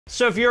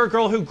So if you're a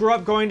girl who grew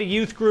up going to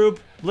youth group,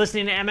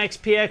 listening to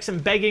MXPX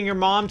and begging your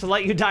mom to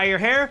let you dye your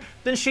hair,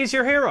 then she's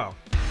your hero.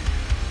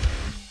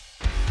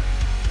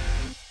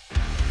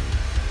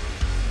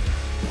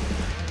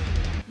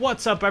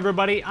 What's up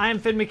everybody, I am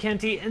Finn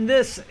McKenty and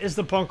this is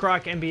the Punk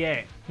Rock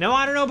NBA. Now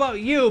I don't know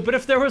about you, but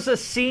if there was a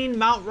scene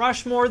Mount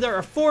Rushmore, there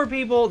are 4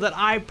 people that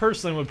I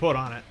personally would put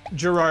on it.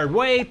 Gerard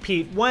Way,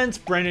 Pete Wentz,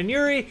 Brendan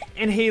Urie,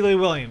 and Hayley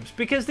Williams,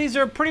 because these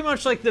are pretty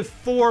much like the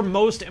 4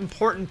 most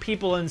important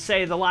people in,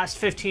 say, the last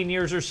 15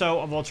 years or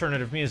so of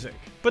alternative music.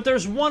 But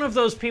there's one of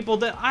those people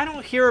that I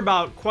don't hear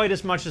about quite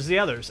as much as the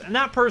others, and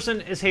that person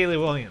is Hayley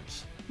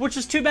Williams. Which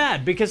is too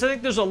bad, because I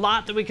think there's a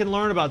lot that we can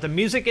learn about the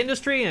music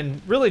industry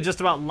and really just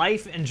about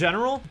life in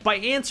general by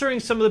answering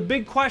some of the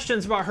big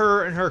questions about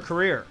her and her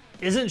career.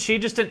 Isn't she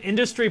just an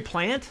industry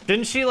plant?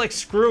 Didn't she like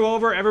screw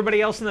over everybody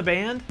else in the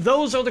band?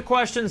 Those are the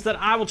questions that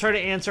I will try to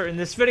answer in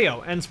this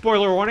video. And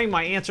spoiler warning,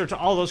 my answer to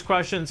all those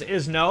questions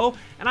is no,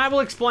 and I will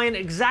explain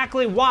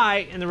exactly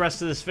why in the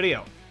rest of this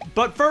video.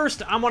 But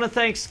first, I want to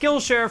thank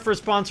Skillshare for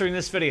sponsoring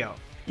this video.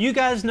 You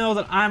guys know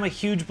that I'm a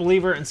huge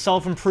believer in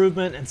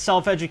self-improvement and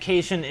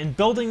self-education and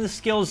building the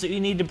skills that you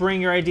need to bring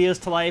your ideas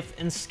to life,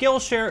 and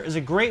Skillshare is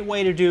a great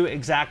way to do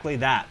exactly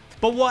that.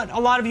 But what a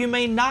lot of you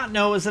may not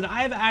know is that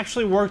I've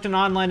actually worked in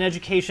online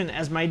education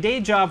as my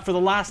day job for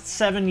the last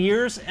 7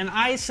 years, and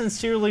I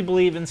sincerely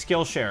believe in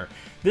Skillshare.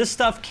 This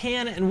stuff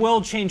can and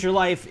will change your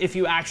life if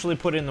you actually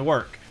put in the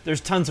work.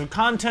 There's tons of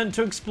content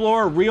to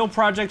explore, real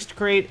projects to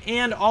create,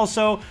 and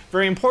also,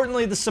 very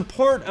importantly, the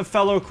support of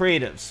fellow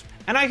creatives.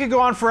 And I could go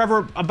on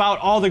forever about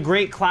all the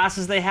great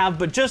classes they have,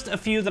 but just a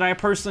few that I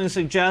personally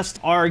suggest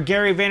are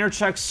Gary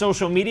Vaynerchuk's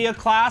social media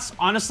class.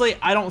 Honestly,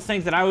 I don't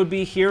think that I would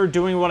be here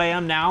doing what I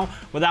am now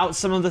without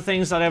some of the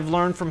things that I've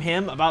learned from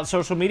him about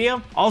social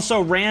media.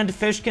 Also, Rand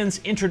Fishkin's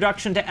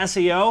Introduction to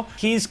SEO.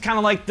 He's kind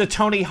of like the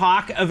Tony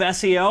Hawk of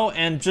SEO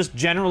and just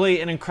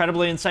generally an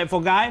incredibly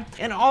insightful guy.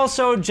 And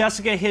also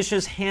Jessica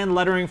Hish's Hand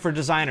Lettering for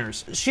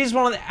Designers. She's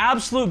one of the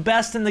absolute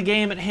best in the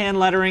game at hand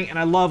lettering, and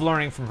I love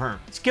learning from her.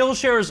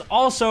 Skillshare is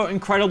also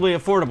incredibly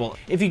affordable.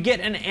 If you get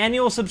an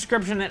annual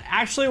subscription, it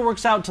actually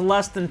works out to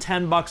less than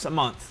 10 bucks a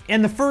month.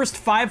 And the first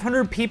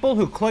 500 people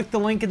who click the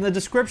link in the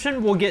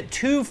description will get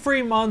 2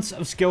 free months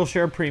of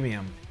Skillshare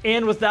Premium.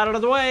 And with that out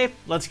of the way,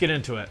 let's get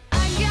into it.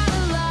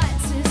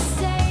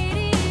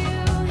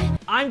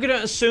 I'm gonna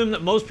assume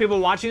that most people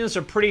watching this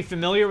are pretty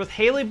familiar with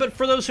Hayley, but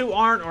for those who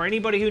aren't, or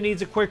anybody who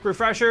needs a quick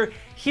refresher,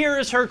 here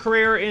is her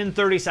career in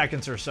 30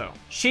 seconds or so.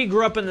 She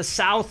grew up in the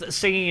South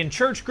singing in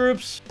church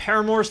groups.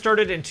 Paramore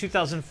started in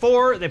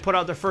 2004. They put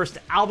out their first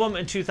album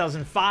in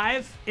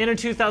 2005. And in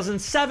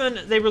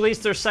 2007, they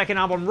released their second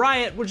album,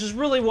 Riot, which is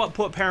really what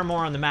put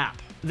Paramore on the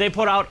map. They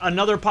put out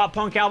another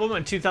pop-punk album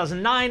in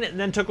 2009, and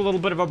then took a little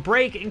bit of a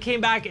break and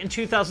came back in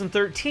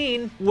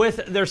 2013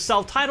 with their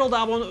self-titled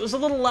album that was a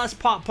little less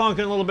pop-punk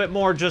and a little bit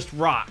more just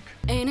rock.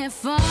 Ain't it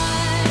fun?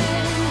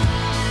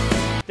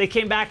 They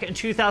came back in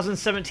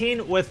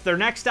 2017 with their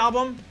next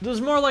album. It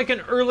was more like an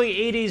early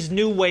 80s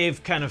new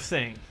wave kind of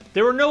thing.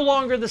 They were no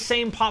longer the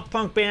same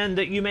pop-punk band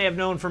that you may have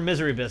known from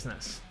Misery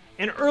Business.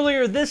 And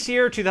earlier this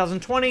year,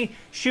 2020,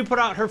 she put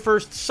out her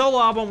first solo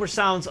album, which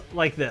sounds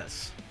like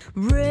this.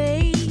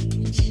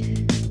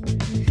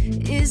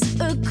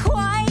 Is a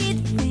quiet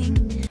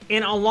thing.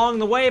 And along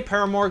the way,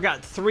 Paramore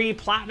got 3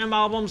 platinum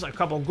albums, a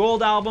couple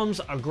gold albums,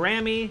 a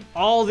Grammy.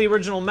 All the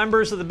original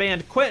members of the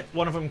band quit.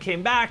 One of them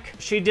came back.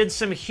 She did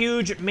some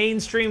huge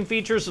mainstream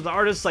features with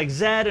artists like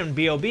Zedd and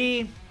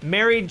B.O.B.,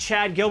 married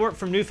Chad Gilbert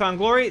from New Found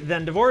Glory,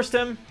 then divorced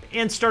him,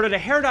 and started a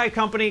hair dye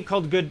company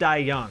called Good Dye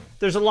Young.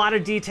 There's a lot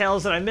of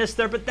details that I missed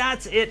there, but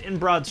that's it in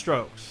broad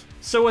strokes.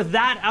 So with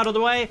that out of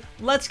the way,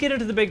 let's get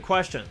into the big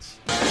questions.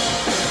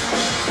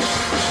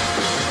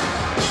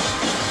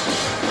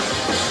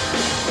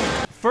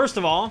 First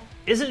of all,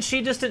 isn't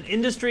she just an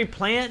industry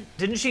plant?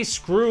 Didn't she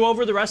screw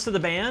over the rest of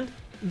the band?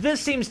 This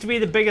seems to be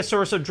the biggest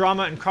source of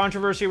drama and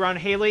controversy around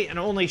Hayley, and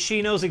only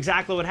she knows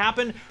exactly what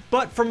happened,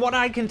 but from what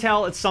I can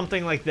tell, it's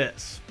something like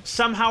this.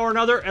 Somehow or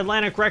another,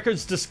 Atlantic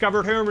Records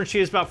discovered her when she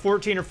was about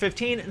 14 or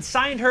 15 and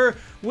signed her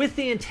with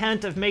the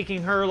intent of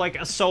making her like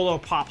a solo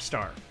pop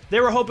star. They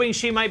were hoping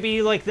she might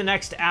be like the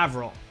next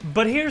Avril.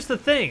 But here's the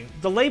thing,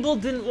 the label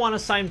didn't want to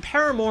sign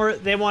Paramore,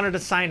 they wanted to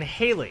sign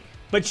Hayley.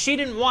 But she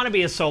didn't want to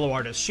be a solo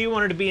artist, she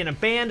wanted to be in a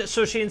band,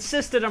 so she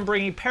insisted on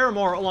bringing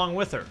Paramore along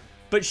with her.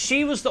 But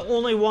she was the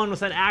only one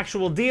with an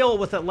actual deal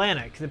with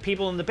Atlantic. The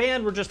people in the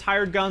band were just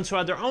hired guns who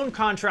had their own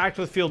contract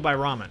with Fueled By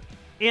Ramen.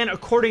 And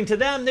according to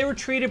them, they were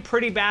treated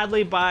pretty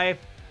badly by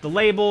the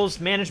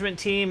labels, management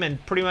team,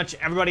 and pretty much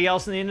everybody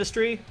else in the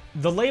industry.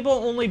 The label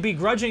only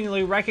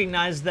begrudgingly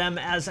recognized them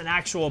as an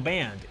actual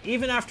band.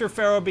 Even after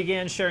Farro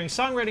began sharing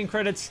songwriting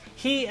credits,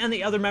 he and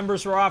the other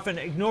members were often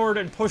ignored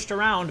and pushed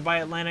around by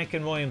Atlantic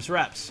and Williams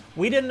reps.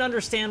 We didn't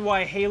understand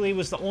why Hayley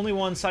was the only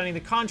one signing the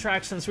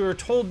contract since we were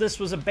told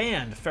this was a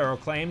band, Farro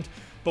claimed,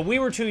 but we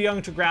were too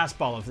young to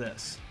grasp all of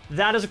this.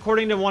 That is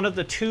according to one of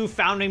the 2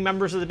 founding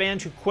members of the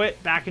band who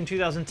quit back in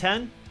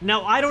 2010.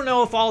 Now, I don't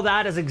know if all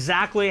that is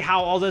exactly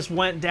how all this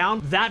went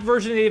down. That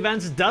version of the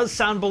events does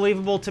sound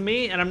believable to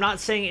me, and I'm not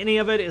saying any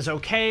of it is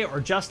okay or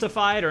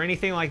justified or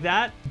anything like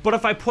that. But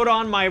if I put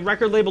on my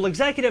record label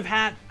executive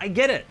hat, I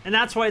get it. And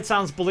that's why it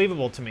sounds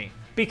believable to me.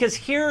 Because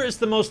here is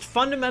the most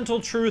fundamental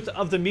truth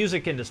of the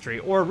music industry,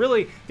 or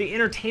really the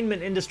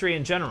entertainment industry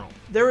in general.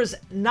 There is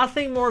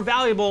nothing more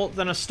valuable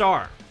than a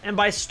star. And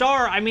by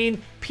star, I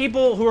mean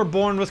people who are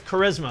born with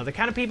charisma, the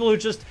kind of people who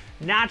just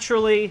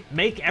naturally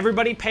make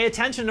everybody pay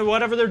attention to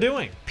whatever they're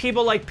doing.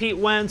 People like Pete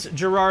Wentz,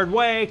 Gerard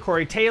Way,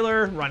 Corey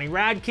Taylor, Ronnie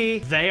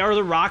Radke, they are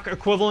the rock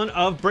equivalent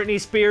of Britney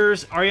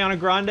Spears, Ariana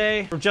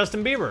Grande, or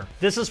Justin Bieber.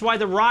 This is why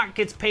The Rock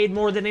gets paid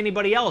more than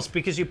anybody else,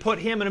 because you put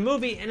him in a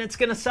movie and it's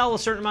gonna sell a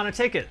certain amount of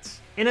tickets.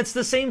 And it's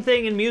the same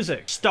thing in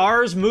music.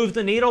 Stars move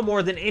the needle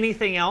more than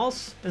anything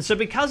else. And so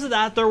because of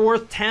that, they're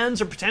worth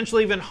tens or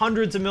potentially even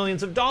hundreds of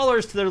millions of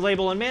dollars to their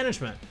label and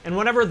management. And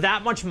whenever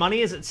that much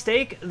money is at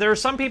stake, there are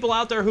some people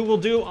out there who will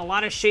do a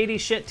lot of shady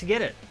shit to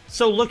get it.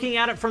 So looking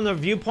at it from the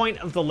viewpoint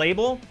of the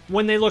label,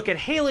 when they look at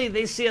Hayley,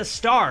 they see a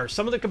star,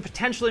 someone that could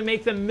potentially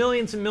make them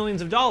millions and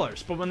millions of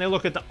dollars. But when they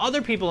look at the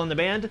other people in the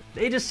band,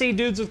 they just see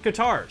dudes with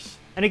guitars.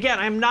 And again,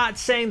 I'm not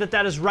saying that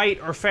that is right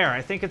or fair.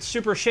 I think it's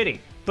super shitty.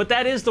 But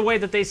that is the way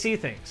that they see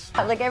things.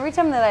 Like every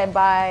time that I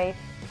buy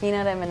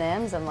peanut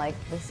M&Ms, I'm like,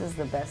 this is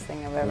the best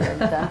thing I've ever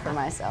done for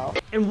myself.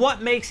 And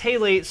what makes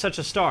Hayley such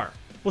a star?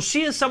 Well,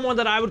 she is someone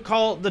that I would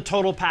call the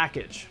total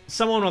package.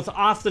 Someone with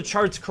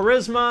off-the-charts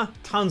charisma,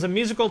 tons of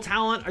musical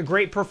talent, a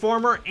great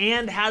performer,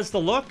 and has the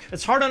look.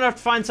 It's hard enough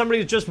to find somebody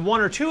with just 1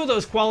 or 2 of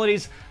those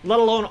qualities, let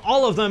alone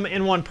all of them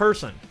in one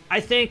person. I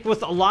think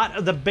with a lot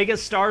of the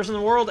biggest stars in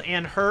the world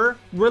and her,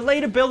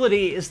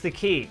 relatability is the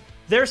key.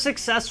 They're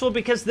successful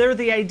because they're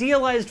the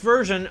idealized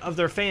version of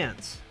their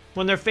fans.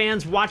 When their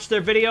fans watch their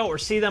video or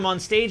see them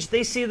on stage,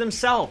 they see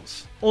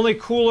themselves. Only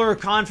cooler,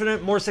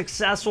 confident, more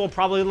successful,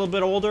 probably a little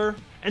bit older.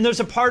 And there's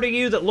a part of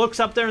you that looks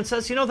up there and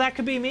says, you know, that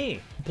could be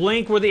me.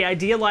 Blink were the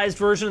idealized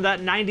version of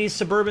that 90s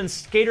suburban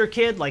skater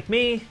kid like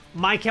me.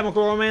 My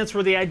Chemical Romance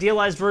were the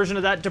idealized version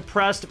of that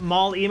depressed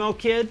mall emo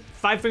kid.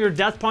 Five Finger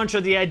Death Punch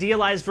are the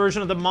idealized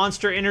version of the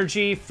Monster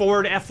Energy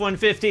Ford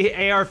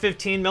F-150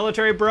 AR-15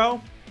 military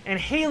bro. And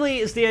Hayley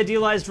is the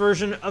idealized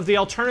version of the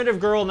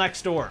alternative girl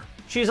next door.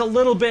 She's a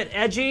little bit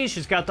edgy,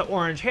 she's got the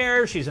orange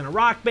hair, she's in a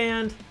rock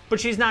band, but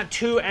she's not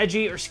too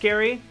edgy or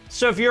scary.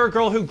 So if you're a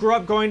girl who grew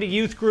up going to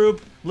youth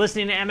group,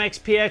 listening to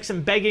MXPX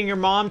and begging your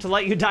mom to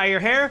let you dye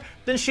your hair,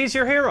 then she's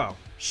your hero.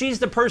 She's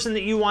the person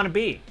that you want to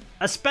be.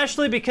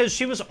 Especially because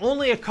she was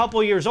only a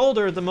couple years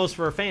older than most of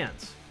her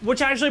fans.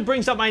 Which actually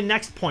brings up my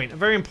next point, a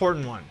very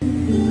important one.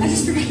 I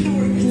just forgot the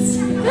words.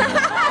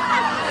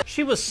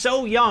 She was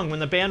so young when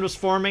the band was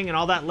forming and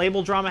all that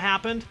label drama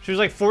happened. She was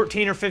like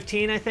 14 or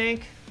 15, I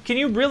think. Can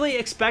you really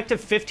expect a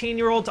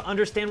 15-year-old to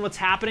understand what's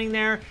happening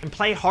there and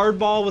play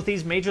hardball with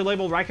these major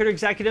label record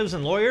executives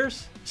and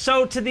lawyers?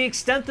 So to the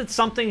extent that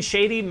something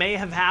shady may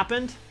have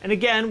happened, and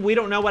again, we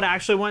don't know what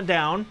actually went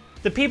down,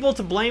 the people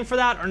to blame for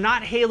that are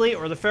not Hayley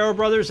or the Farro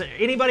brothers or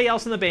anybody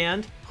else in the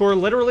band, who are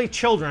literally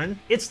children.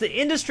 It's the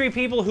industry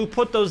people who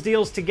put those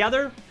deals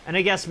together, and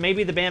I guess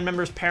maybe the band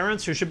members'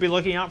 parents who should be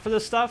looking out for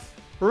this stuff.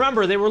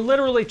 Remember, they were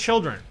literally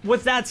children.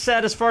 With that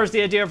said, as far as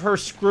the idea of her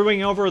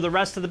screwing over the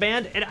rest of the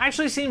band, it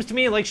actually seems to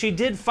me like she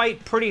did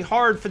fight pretty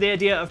hard for the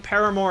idea of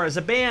Paramore as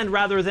a band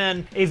rather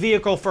than a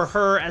vehicle for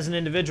her as an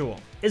individual.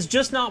 It's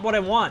just not what I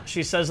want,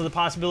 she says of the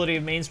possibility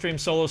of mainstream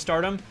solo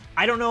stardom.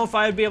 I don't know if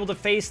I would be able to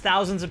face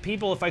thousands of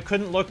people if I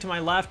couldn't look to my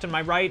left and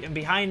my right and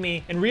behind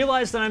me and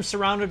realize that I'm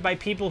surrounded by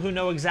people who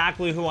know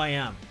exactly who I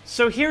am.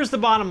 So here's the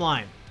bottom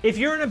line. If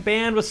you're in a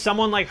band with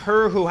someone like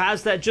her who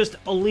has that just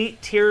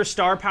elite tier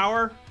star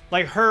power,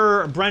 like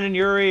her, or Brendan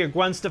Urie, or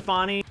Gwen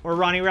Stefani, or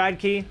Ronnie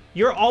Radke,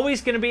 you're always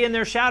going to be in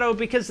their shadow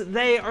because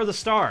they are the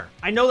star.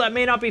 I know that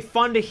may not be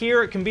fun to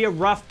hear, it can be a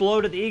rough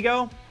blow to the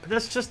ego, but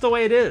that's just the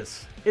way it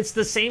is. It's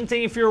the same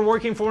thing if you're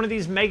working for one of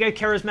these mega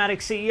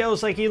charismatic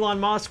CEOs like Elon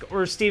Musk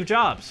or Steve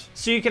Jobs.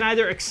 So you can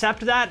either accept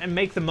that and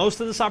make the most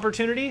of this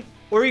opportunity,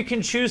 or you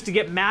can choose to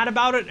get mad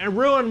about it and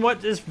ruin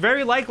what is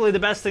very likely the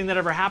best thing that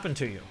ever happened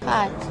to you.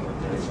 Hi,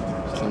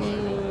 can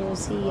you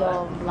see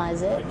all my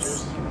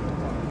zits?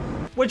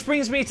 Which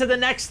brings me to the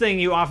next thing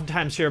you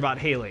oftentimes hear about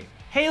Hayley.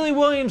 Hayley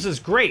Williams is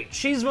great.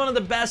 She's one of the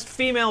best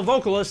female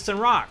vocalists in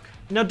rock.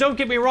 Now don't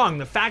get me wrong,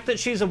 the fact that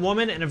she's a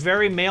woman in a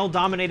very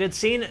male-dominated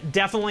scene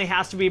definitely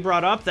has to be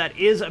brought up. That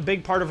is a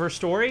big part of her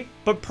story.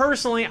 But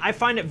personally, I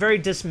find it very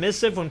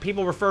dismissive when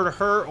people refer to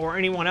her or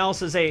anyone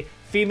else as a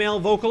female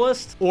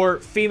vocalist or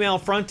female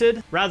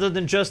fronted rather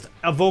than just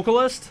a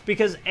vocalist,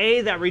 because A,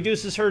 that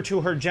reduces her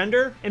to her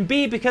gender, and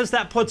B, because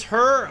that puts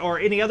her or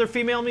any other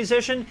female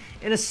musician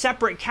in a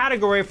separate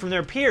category from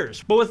their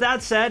peers. But with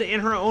that said, in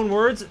her own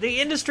words,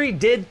 the industry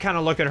did kind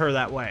of look at her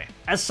that way,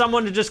 as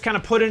someone to just kind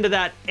of put into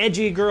that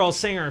edgy girl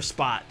singer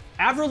spot.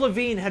 Avril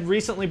Lavigne had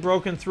recently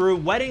broken through,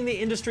 whetting the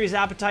industry's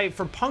appetite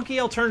for punky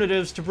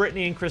alternatives to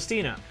Britney and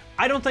Christina.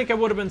 I don't think I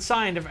would have been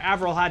signed if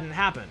Avril hadn't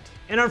happened.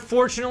 And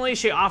unfortunately,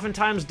 she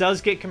oftentimes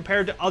does get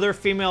compared to other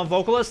female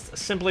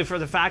vocalists simply for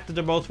the fact that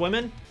they're both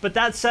women. But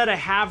that said, I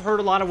have heard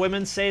a lot of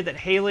women say that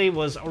Hayley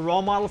was a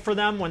role model for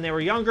them when they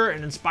were younger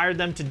and inspired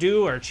them to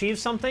do or achieve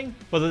something,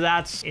 whether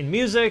that's in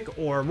music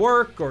or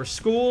work or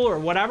school or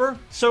whatever.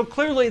 So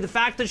clearly, the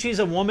fact that she's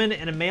a woman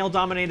in a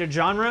male-dominated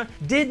genre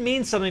did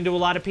mean something to a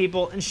lot of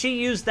people, and she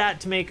used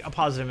that to make a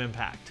positive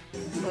impact.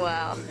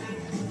 Wow.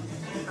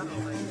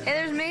 Hey,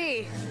 there's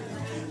me.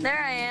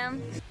 There I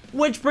am.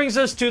 Which brings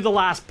us to the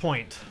last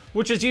point,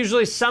 which is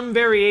usually some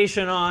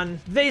variation on,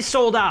 they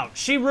sold out,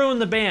 she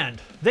ruined the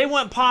band. They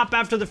went pop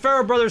after the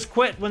Farro brothers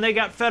quit when they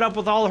got fed up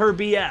with all her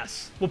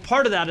BS. Well,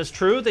 part of that is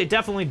true, they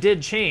definitely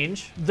did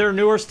change. Their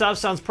newer stuff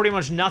sounds pretty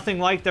much nothing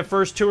like their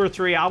first 2 or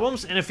 3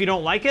 albums, and if you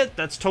don't like it,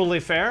 that's totally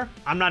fair.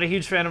 I'm not a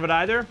huge fan of it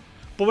either.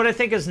 But what I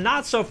think is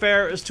not so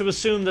fair is to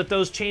assume that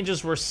those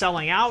changes were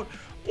selling out,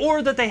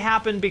 or that they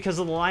happened because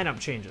of the lineup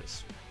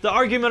changes. The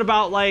argument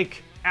about,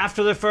 like,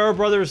 after the Farro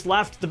brothers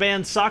left, the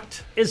band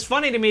sucked, is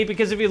funny to me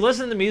because if you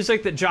listen to the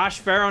music that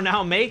Josh Farro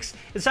now makes,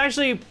 it's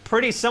actually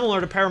pretty similar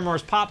to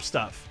Paramore's pop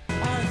stuff.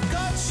 I've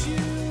got you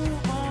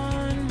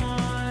on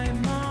my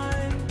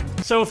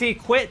mind. So if he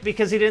quit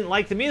because he didn't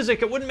like the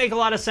music, it wouldn't make a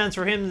lot of sense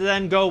for him to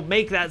then go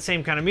make that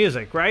same kind of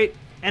music, right?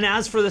 And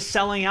as for the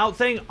selling out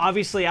thing,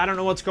 obviously I don't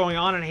know what's going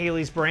on in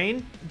Hayley's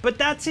brain, but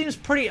that seems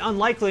pretty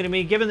unlikely to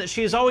me given that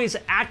she's always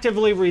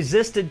actively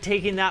resisted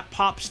taking that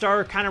pop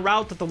star kind of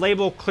route that the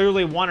label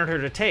clearly wanted her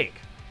to take.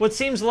 What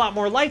seems a lot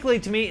more likely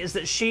to me is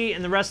that she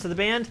and the rest of the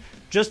band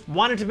just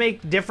wanted to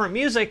make different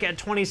music at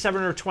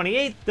 27 or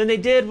 28 than they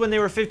did when they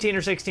were 15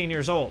 or 16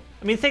 years old.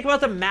 I mean, think about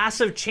the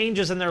massive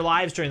changes in their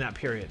lives during that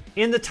period.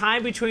 In the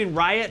time between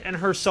Riot and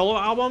her solo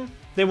album,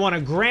 they won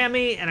a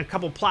Grammy and a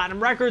couple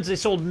platinum records. They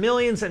sold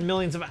millions and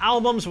millions of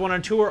albums, went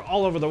on tour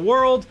all over the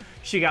world.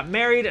 She got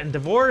married and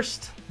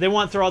divorced. They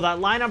went through all that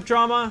lineup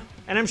drama.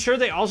 And I'm sure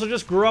they also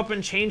just grew up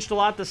and changed a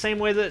lot the same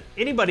way that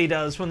anybody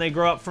does when they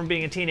grow up from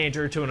being a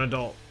teenager to an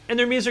adult. And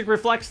their music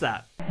reflects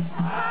that.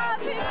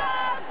 Happy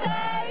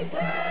birthday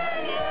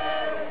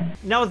to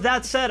you! Now, with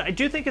that said, I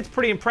do think it's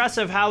pretty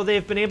impressive how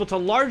they've been able to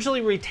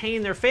largely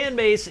retain their fan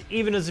base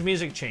even as the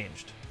music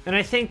changed. And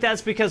I think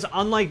that's because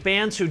unlike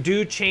bands who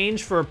do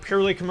change for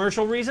purely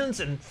commercial reasons,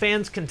 and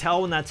fans can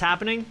tell when that's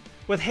happening,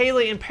 with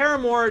Hayley and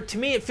Paramore, to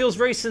me it feels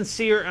very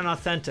sincere and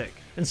authentic.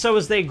 And so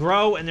as they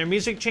grow and their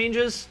music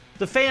changes,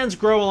 the fans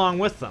grow along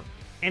with them.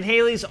 And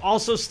Hayley's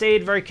also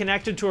stayed very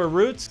connected to her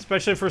roots,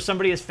 especially for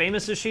somebody as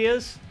famous as she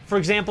is. For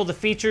example, the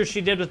features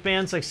she did with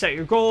bands like Set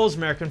Your Goals,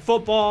 American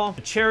Football,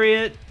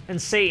 Chariot, and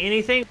Say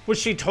Anything, which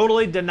she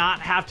totally did not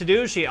have to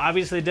do. She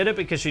obviously did it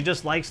because she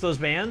just likes those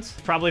bands,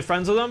 probably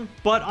friends with them.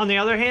 But on the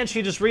other hand,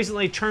 she just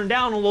recently turned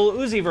down a Lil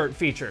Uzi Vert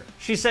feature.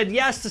 She said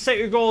yes to Set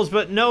Your Goals,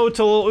 but no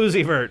to Lil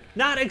Uzi Vert.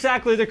 Not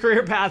exactly the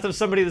career path of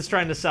somebody that's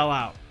trying to sell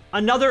out.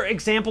 Another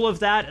example of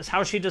that is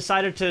how she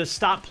decided to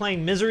stop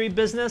playing Misery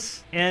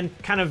Business and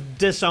kind of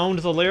disowned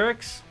the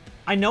lyrics.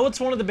 I know it's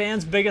one of the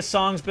band's biggest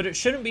songs, but it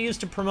shouldn't be used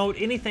to promote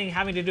anything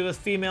having to do with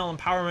female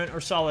empowerment or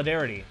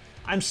solidarity.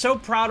 I'm so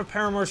proud of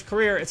Paramore's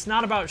career, it's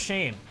not about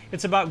shame.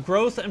 It's about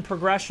growth and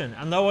progression,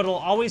 and though it'll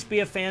always be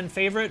a fan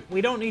favorite, we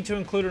don't need to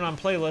include it on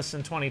playlists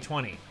in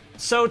 2020.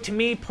 So to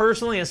me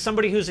personally, as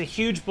somebody who's a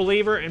huge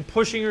believer in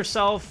pushing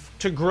yourself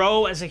to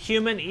grow as a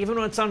human, even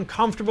when it's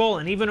uncomfortable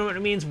and even when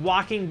it means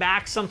walking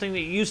back something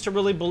that you used to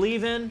really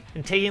believe in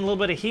and taking a little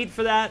bit of heat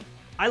for that,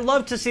 I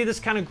love to see this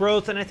kind of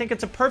growth, and I think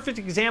it's a perfect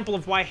example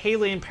of why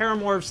Hayley and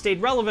Paramore have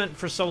stayed relevant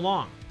for so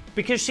long.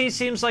 Because she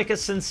seems like a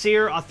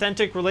sincere,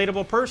 authentic,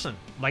 relatable person.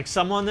 Like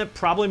someone that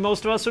probably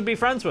most of us would be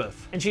friends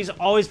with. And she's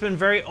always been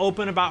very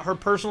open about her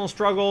personal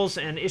struggles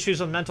and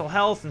issues with mental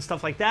health and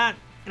stuff like that.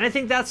 And I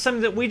think that's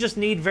something that we just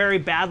need very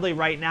badly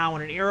right now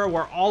in an era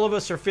where all of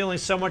us are feeling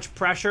so much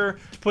pressure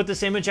to put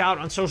this image out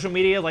on social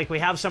media like we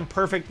have some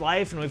perfect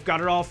life and we've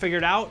got it all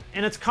figured out.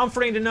 And it's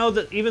comforting to know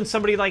that even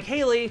somebody like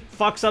Hayley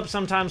fucks up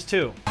sometimes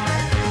too.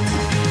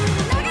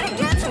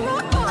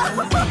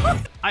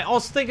 I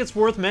also think it's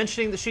worth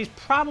mentioning that she's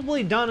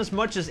probably done as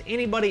much as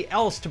anybody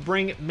else to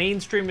bring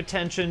mainstream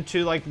attention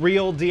to like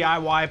real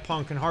DIY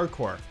punk and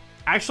hardcore.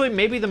 Actually,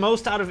 maybe the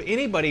most out of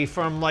anybody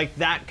from like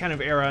that kind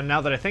of era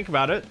now that I think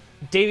about it.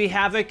 Davey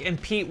Havok and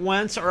Pete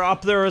Wentz are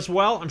up there as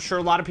well. I'm sure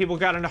a lot of people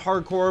got into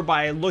hardcore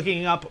by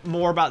looking up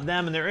more about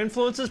them and their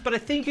influences, but I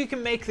think you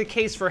can make the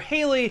case for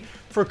Hayley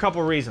for a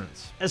couple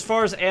reasons. As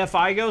far as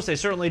AFI goes, they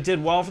certainly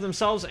did well for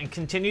themselves and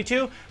continue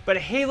to, but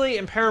Hayley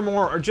and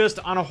Paramore are just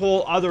on a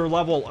whole other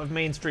level of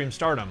mainstream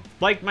stardom.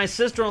 Like my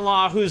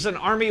sister-in-law, who's an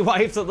army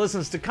wife that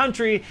listens to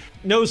country,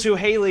 knows who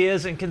Hayley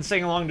is and can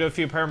sing along to a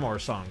few Paramore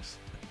songs.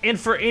 And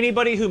for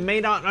anybody who may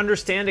not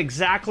understand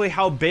exactly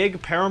how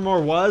big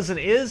Paramore was and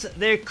is,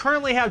 they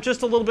currently have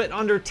just a little bit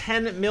under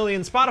 10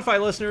 million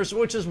Spotify listeners,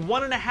 which is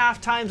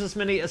 1.5 times as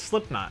many as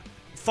Slipknot.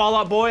 Fall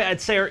Out Boy, I'd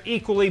say, are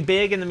equally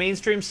big in the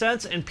mainstream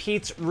sense, and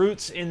Pete's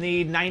roots in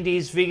the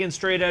 90s vegan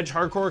straight edge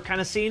hardcore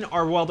kind of scene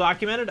are well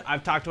documented.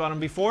 I've talked about them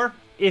before.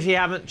 If you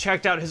haven't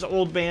checked out his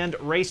old band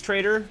Race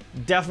Trader,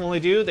 definitely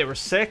do. They were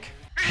sick.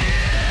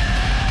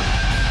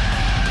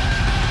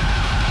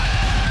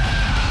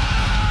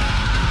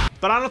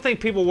 But I don't think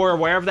people were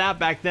aware of that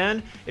back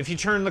then. If you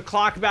turn the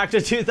clock back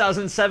to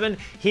 2007,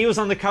 he was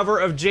on the cover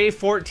of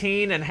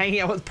J14 and hanging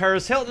out with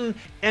Paris Hilton,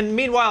 and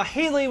meanwhile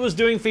Hayley was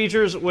doing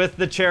features with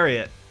the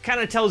Chariot.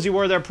 Kind of tells you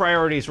where their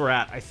priorities were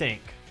at, I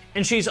think.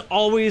 And she's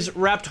always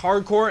repped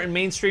hardcore in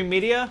mainstream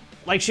media.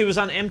 Like she was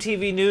on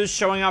MTV News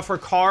showing off her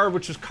car,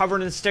 which was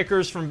covered in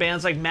stickers from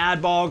bands like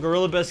Madball,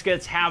 Gorilla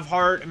Biscuits, Have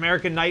Heart,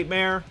 American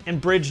Nightmare,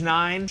 and Bridge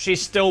 9. She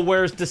still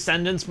wears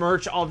Descendants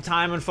merch all the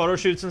time on photo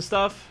shoots and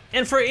stuff.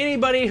 And for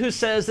anybody who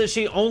says that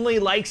she only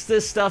likes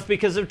this stuff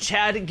because of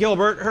Chad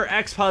Gilbert, her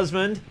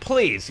ex-husband,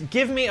 please,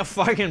 give me a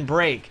fucking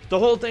break. The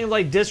whole thing of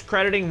like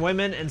discrediting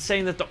women and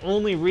saying that the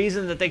only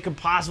reason that they could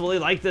possibly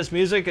like this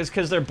music is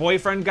because their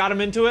boyfriend got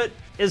them into it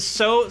is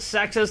so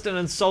sexist and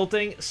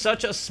insulting,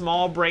 such a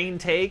small brain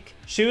take.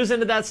 She was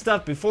into that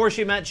stuff before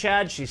she met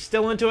Chad, she's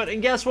still into it,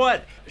 and guess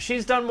what?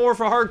 She's done more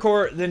for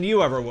hardcore than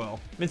you ever will.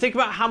 I mean, think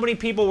about how many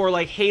people were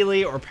like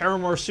Hayley or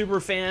Paramore super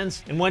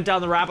fans and went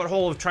down the rabbit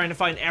hole of trying to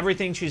find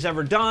everything she's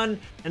ever done,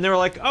 and they were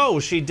like, oh,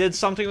 she did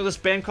something with this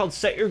band called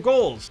Set Your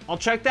Goals. I'll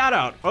check that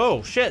out.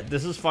 Oh shit,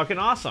 this is fucking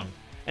awesome.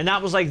 And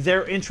that was like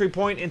their entry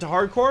point into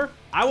hardcore?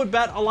 I would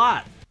bet a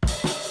lot.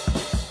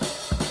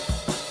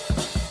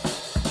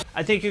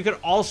 I think you could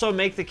also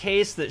make the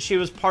case that she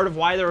was part of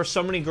why there were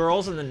so many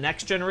girls in the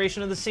next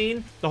generation of the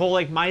scene. The whole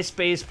like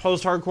MySpace,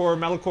 post-hardcore,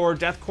 metalcore,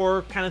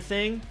 deathcore kind of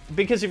thing.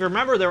 Because if you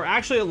remember, there were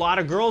actually a lot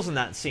of girls in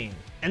that scene.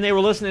 And they were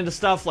listening to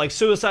stuff like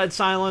Suicide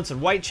Silence and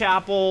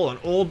Whitechapel and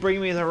old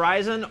Bring Me the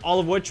Horizon, all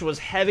of which was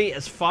heavy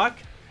as fuck.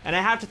 And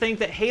I have to think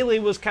that Hayley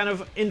was kind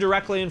of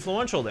indirectly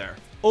influential there,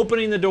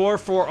 opening the door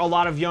for a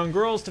lot of young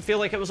girls to feel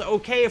like it was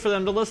okay for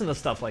them to listen to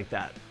stuff like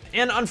that.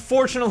 And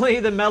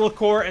unfortunately, the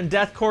metalcore and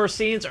deathcore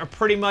scenes are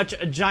pretty much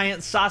a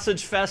giant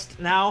sausage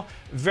fest now.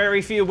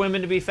 Very few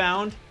women to be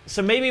found.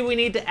 So maybe we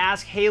need to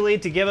ask Hayley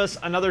to give us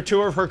another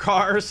tour of her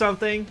car or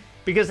something,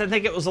 because I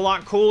think it was a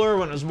lot cooler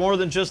when it was more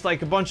than just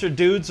like a bunch of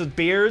dudes with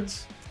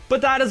beards. But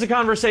that is a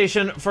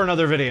conversation for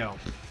another video.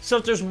 So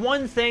if there's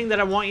one thing that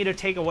I want you to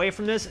take away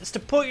from this, it's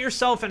to put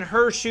yourself in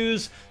her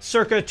shoes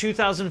circa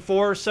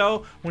 2004 or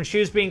so, when she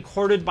was being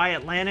courted by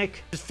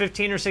Atlantic, just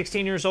 15 or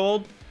 16 years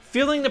old.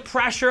 Feeling the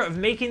pressure of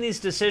making these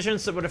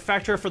decisions that would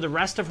affect her for the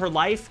rest of her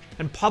life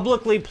and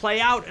publicly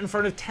play out in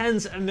front of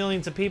tens of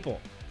millions of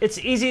people. It's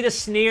easy to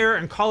sneer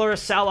and call her a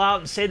sellout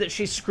and say that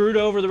she screwed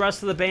over the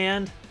rest of the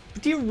band.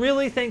 But do you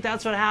really think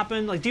that's what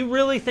happened? Like, do you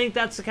really think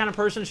that's the kind of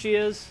person she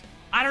is?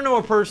 I don't know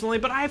her personally,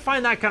 but I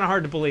find that kind of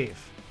hard to believe.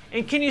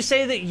 And can you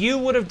say that you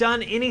would have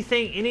done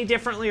anything any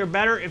differently or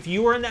better if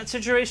you were in that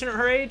situation at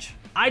her age?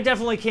 I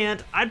definitely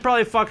can't. I'd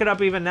probably fuck it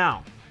up even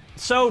now.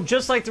 So,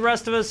 just like the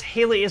rest of us,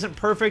 Hayley isn't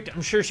perfect.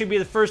 I'm sure she'd be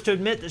the first to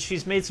admit that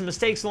she's made some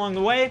mistakes along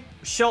the way.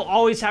 She'll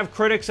always have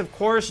critics, of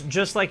course,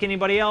 just like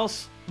anybody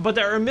else. But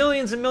there are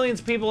millions and millions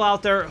of people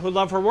out there who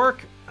love her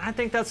work. I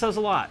think that says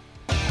a lot.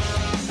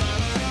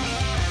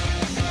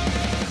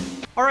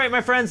 Alright,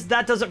 my friends,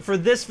 that does it for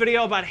this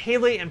video about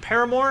Hayley and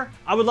Paramore.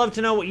 I would love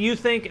to know what you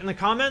think in the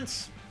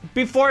comments.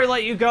 Before I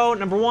let you go,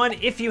 number one,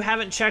 if you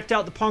haven't checked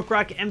out the Punk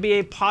Rock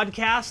MBA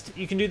podcast,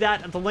 you can do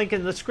that at the link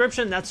in the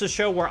description. That's the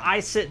show where I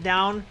sit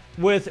down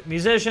with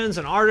musicians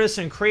and artists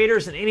and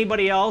creators and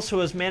anybody else who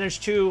has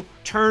managed to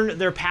turn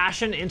their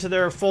passion into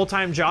their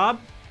full-time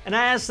job. And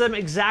I ask them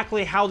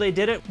exactly how they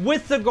did it,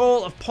 with the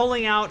goal of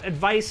pulling out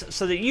advice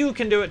so that you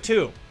can do it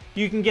too.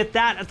 You can get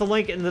that at the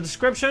link in the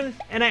description.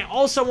 And I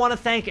also want to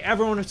thank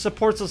everyone who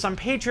supports us on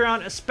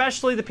Patreon,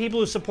 especially the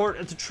people who support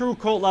at the True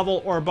Cult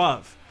level or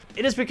above.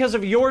 It is because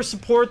of your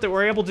support that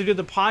we're able to do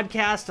the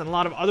podcast and a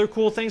lot of other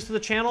cool things to the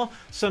channel,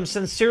 so I'm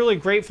sincerely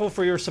grateful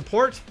for your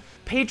support.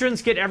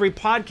 Patrons get every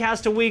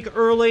podcast a week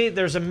early.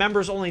 There's a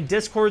members-only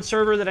Discord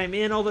server that I'm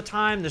in all the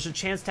time. There's a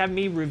chance to have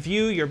me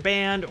review your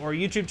band or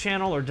YouTube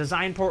channel or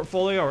design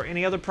portfolio or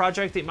any other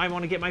project that you might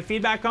want to get my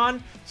feedback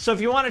on. So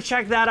if you want to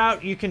check that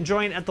out, you can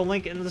join at the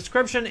link in the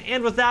description.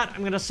 And with that,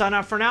 I'm going to sign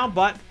off for now,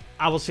 but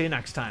I will see you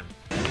next time.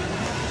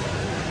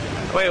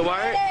 Wait,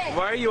 why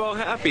are you all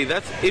happy?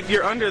 That's if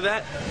you're under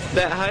that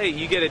height,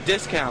 you get a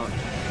discount.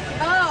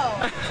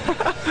 Oh.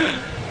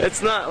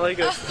 It's not like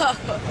a...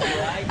 Oh.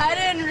 I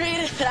didn't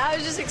read it. I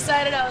was just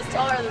excited I was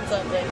taller than something.